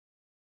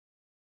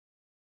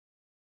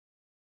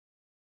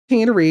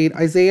Continue to read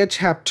Isaiah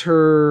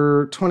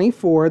chapter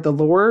 24, the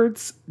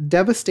Lord's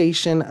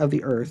devastation of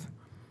the earth.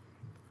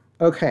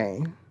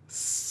 Okay,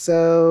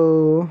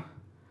 so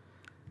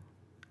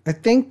I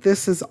think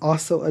this is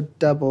also a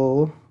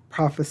double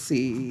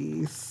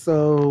prophecy.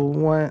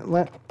 So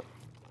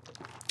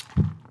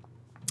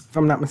if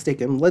I'm not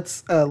mistaken,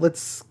 let's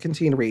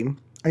continue to read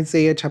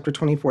Isaiah chapter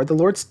 24, the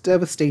Lord's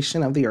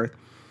devastation of the earth.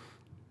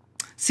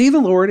 See,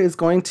 the Lord is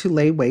going to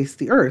lay waste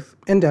the earth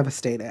and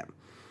devastate it.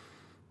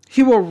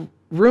 He will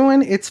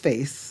ruin its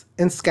face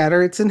and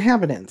scatter its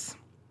inhabitants.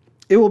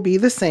 It will be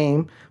the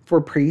same for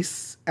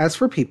priests as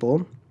for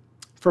people,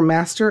 for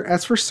master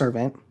as for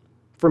servant,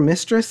 for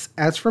mistress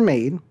as for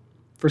maid,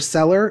 for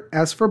seller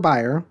as for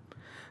buyer,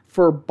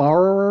 for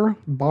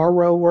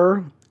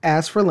borrower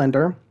as for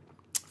lender,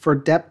 for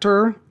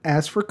debtor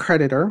as for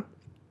creditor.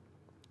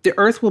 The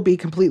earth will be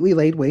completely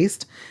laid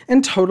waste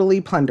and totally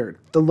plundered.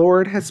 The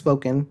Lord has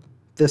spoken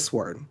this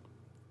word.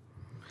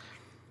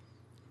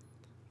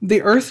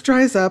 The earth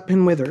dries up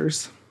and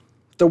withers.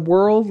 The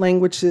world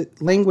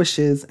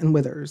languishes and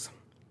withers.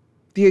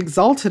 The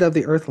exalted of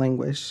the earth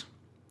languish.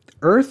 The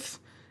earth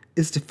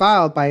is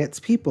defiled by its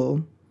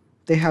people.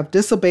 They have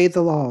disobeyed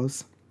the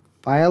laws,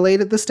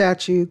 violated the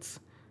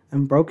statutes,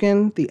 and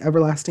broken the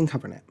everlasting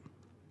covenant.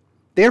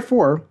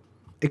 Therefore,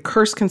 a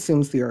curse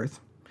consumes the earth.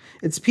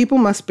 Its people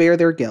must bear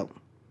their guilt.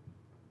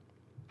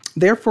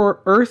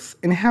 Therefore, earth's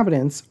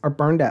inhabitants are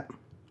burned up,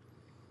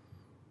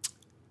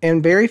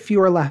 and very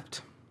few are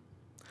left.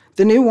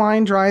 The new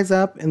wine dries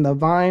up and the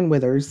vine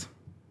withers.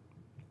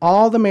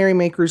 All the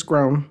merrymakers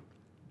groan.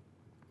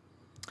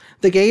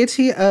 The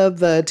gaiety of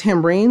the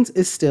tambourines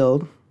is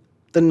stilled.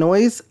 The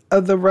noise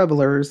of the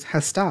revelers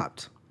has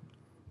stopped.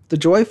 The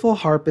joyful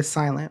harp is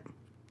silent.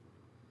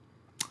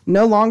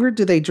 No longer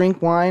do they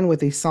drink wine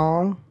with a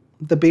song.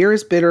 The beer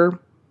is bitter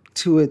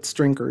to its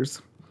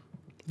drinkers.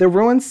 The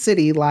ruined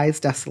city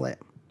lies desolate.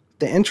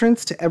 The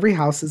entrance to every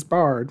house is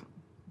barred.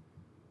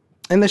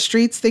 In the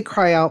streets they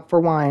cry out for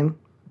wine.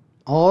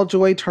 All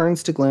joy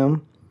turns to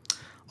gloom.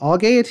 All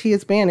gaiety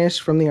is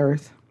banished from the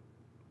earth.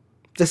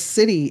 The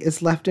city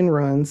is left in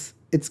ruins.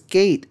 Its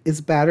gate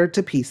is battered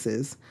to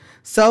pieces.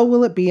 So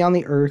will it be on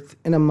the earth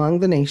and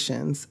among the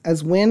nations,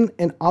 as when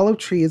an olive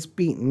tree is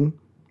beaten,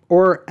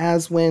 or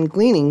as when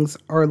gleanings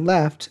are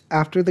left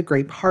after the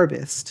grape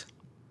harvest.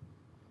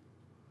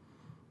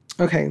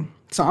 Okay,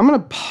 so I'm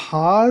going to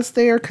pause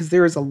there because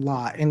there is a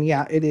lot. And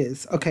yeah, it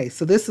is. Okay,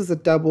 so this is a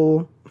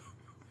double...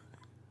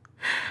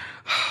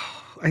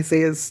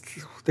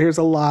 there's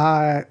a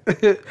lot.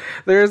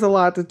 There's a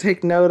lot to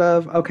take note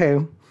of.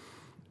 Okay.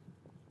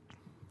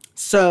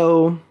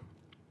 So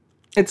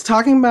he's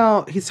talking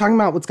about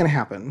what's going to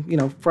happen,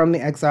 from the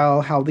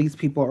exile, how these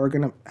people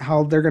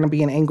how they're going to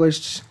be in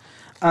anguish.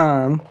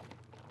 And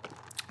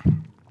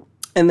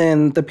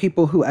then the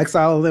people who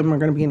exile them are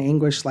going to be in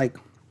anguish.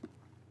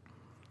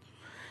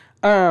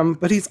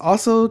 But he's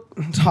also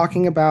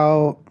talking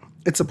about,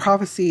 it's a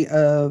prophecy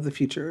of the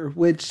future,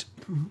 which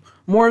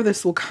more of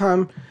this will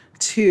come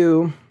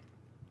to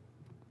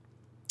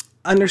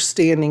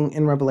understanding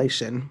in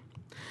Revelation.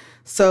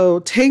 So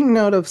take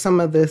note of some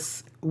of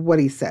this, what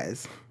he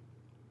says.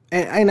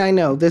 And I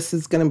know this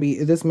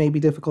may be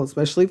difficult,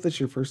 especially if it's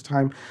your first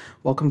time.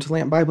 Welcome to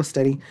Lamp Bible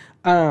Study.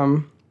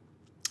 I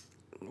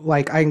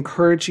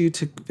encourage you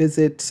to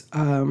visit,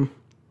 to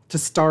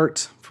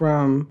start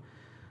from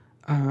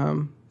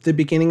the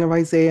beginning of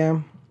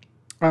Isaiah,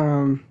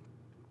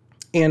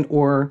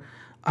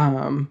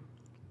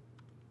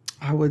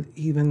 I would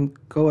even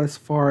go as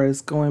far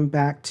as going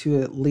back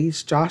to at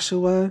least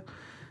Joshua,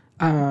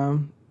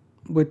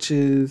 which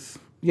is,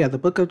 the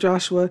book of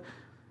Joshua.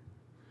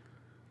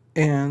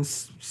 And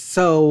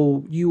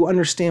so you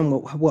understand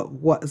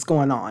what is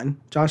going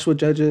on. Joshua,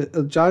 Judges,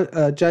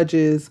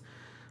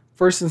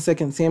 1st and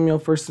 2nd Samuel,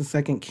 1st and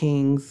 2nd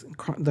Kings,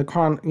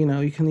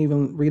 you can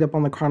even read up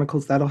on the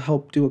Chronicles. That'll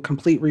help do a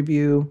complete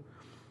review.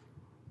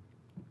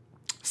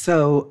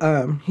 So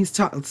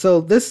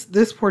so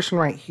this portion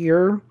right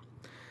here.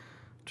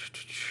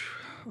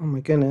 Oh my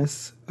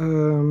goodness.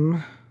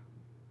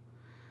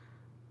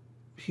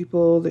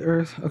 People, the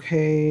earth.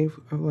 Okay,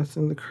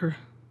 lesson the curse.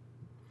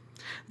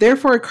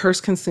 Therefore, a curse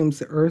consumes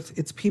the earth.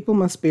 Its people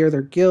must bear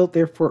their guilt.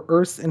 Therefore,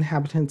 earth's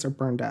inhabitants are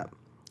burned up,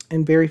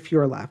 and very few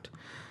are left.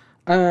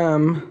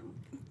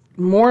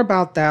 More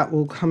about that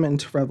will come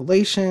into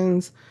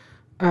Revelations.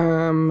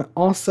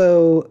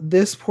 Also,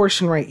 this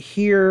portion right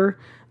here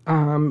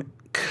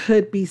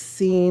could be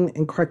seen,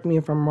 and correct me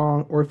if I'm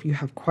wrong, or if you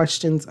have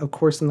questions, of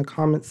course, in the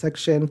comment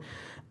section.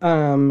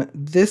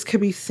 This could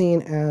be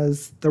seen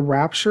as the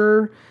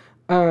rapture.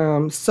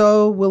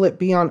 So will it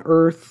be on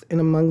earth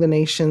and among the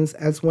nations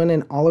as when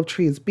an olive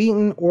tree is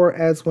beaten, or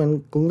as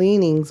when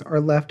gleanings are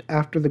left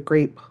after the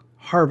grape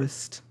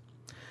harvest.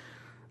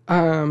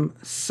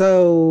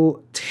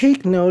 So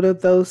take note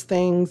of those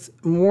things.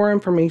 More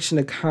information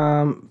to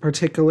come,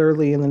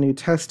 particularly in the New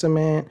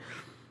Testament.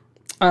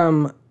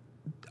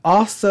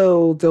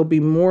 Also, there'll be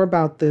more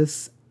about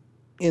this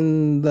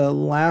in the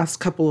last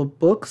couple of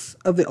books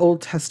of the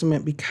Old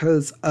Testament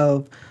because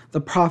of the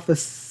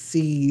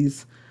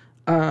prophecies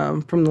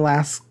from the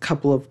last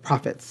couple of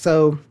prophets.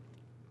 So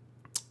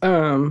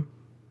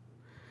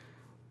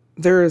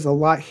there is a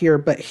lot here,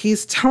 but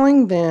he's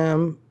telling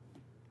them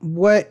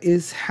what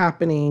is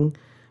happening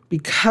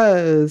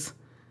because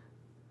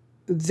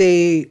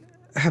they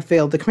have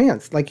failed the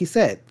commands. Like you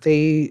said,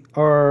 they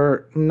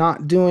are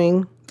not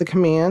doing the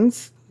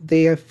commands.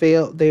 They have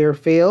failed. They are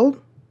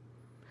failed.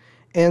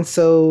 And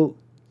so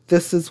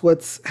this is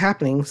what's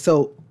happening.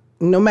 So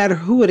no matter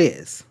who it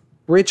is,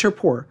 rich or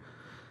poor,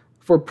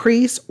 for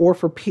priest or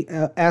for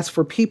as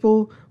for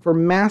people, for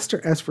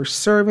master as for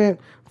servant,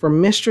 for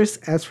mistress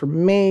as for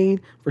maid,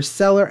 for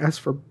seller as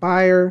for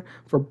buyer,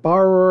 for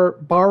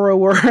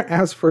borrower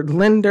as for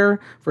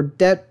lender, for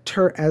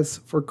debtor as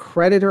for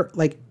creditor,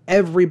 like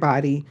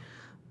everybody,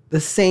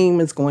 the same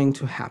is going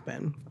to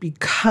happen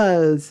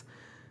because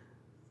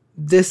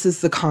this is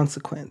the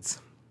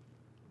consequence.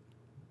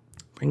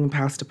 Bringing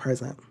past to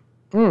present.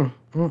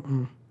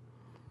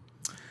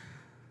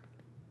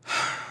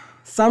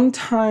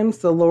 Sometimes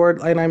the Lord,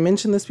 and I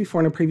mentioned this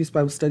before in a previous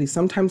Bible study,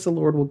 sometimes the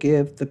Lord will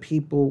give the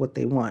people what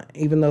they want,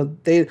 even though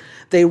they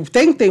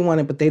think they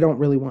want it, but they don't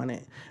really want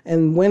it.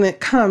 And when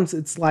it comes,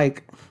 it's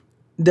like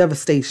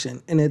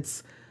devastation, and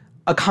it's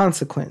a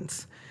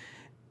consequence.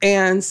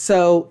 And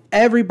so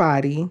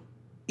everybody,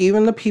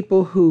 even the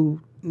people who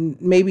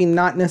maybe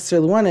not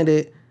necessarily wanted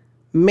it,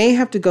 may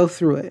have to go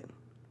through it.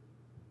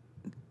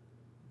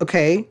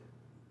 Okay?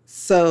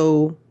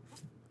 So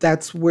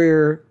that's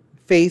where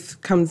faith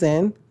comes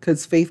in,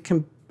 because faith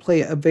can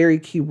play a very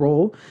key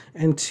role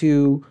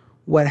into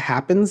what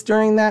happens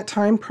during that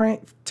time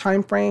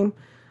frame,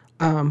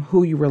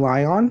 who you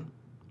rely on,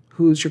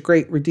 who's your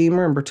great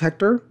redeemer and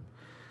protector.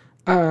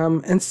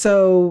 And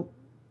so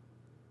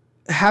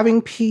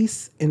having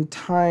peace in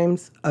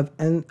times of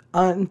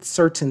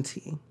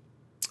uncertainty.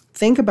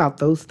 Think about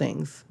those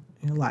things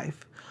in your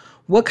life.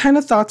 What kind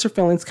of thoughts or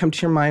feelings come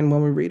to your mind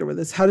when we read over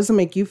this? How does it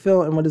make you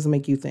feel, and what does it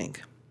make you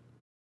think?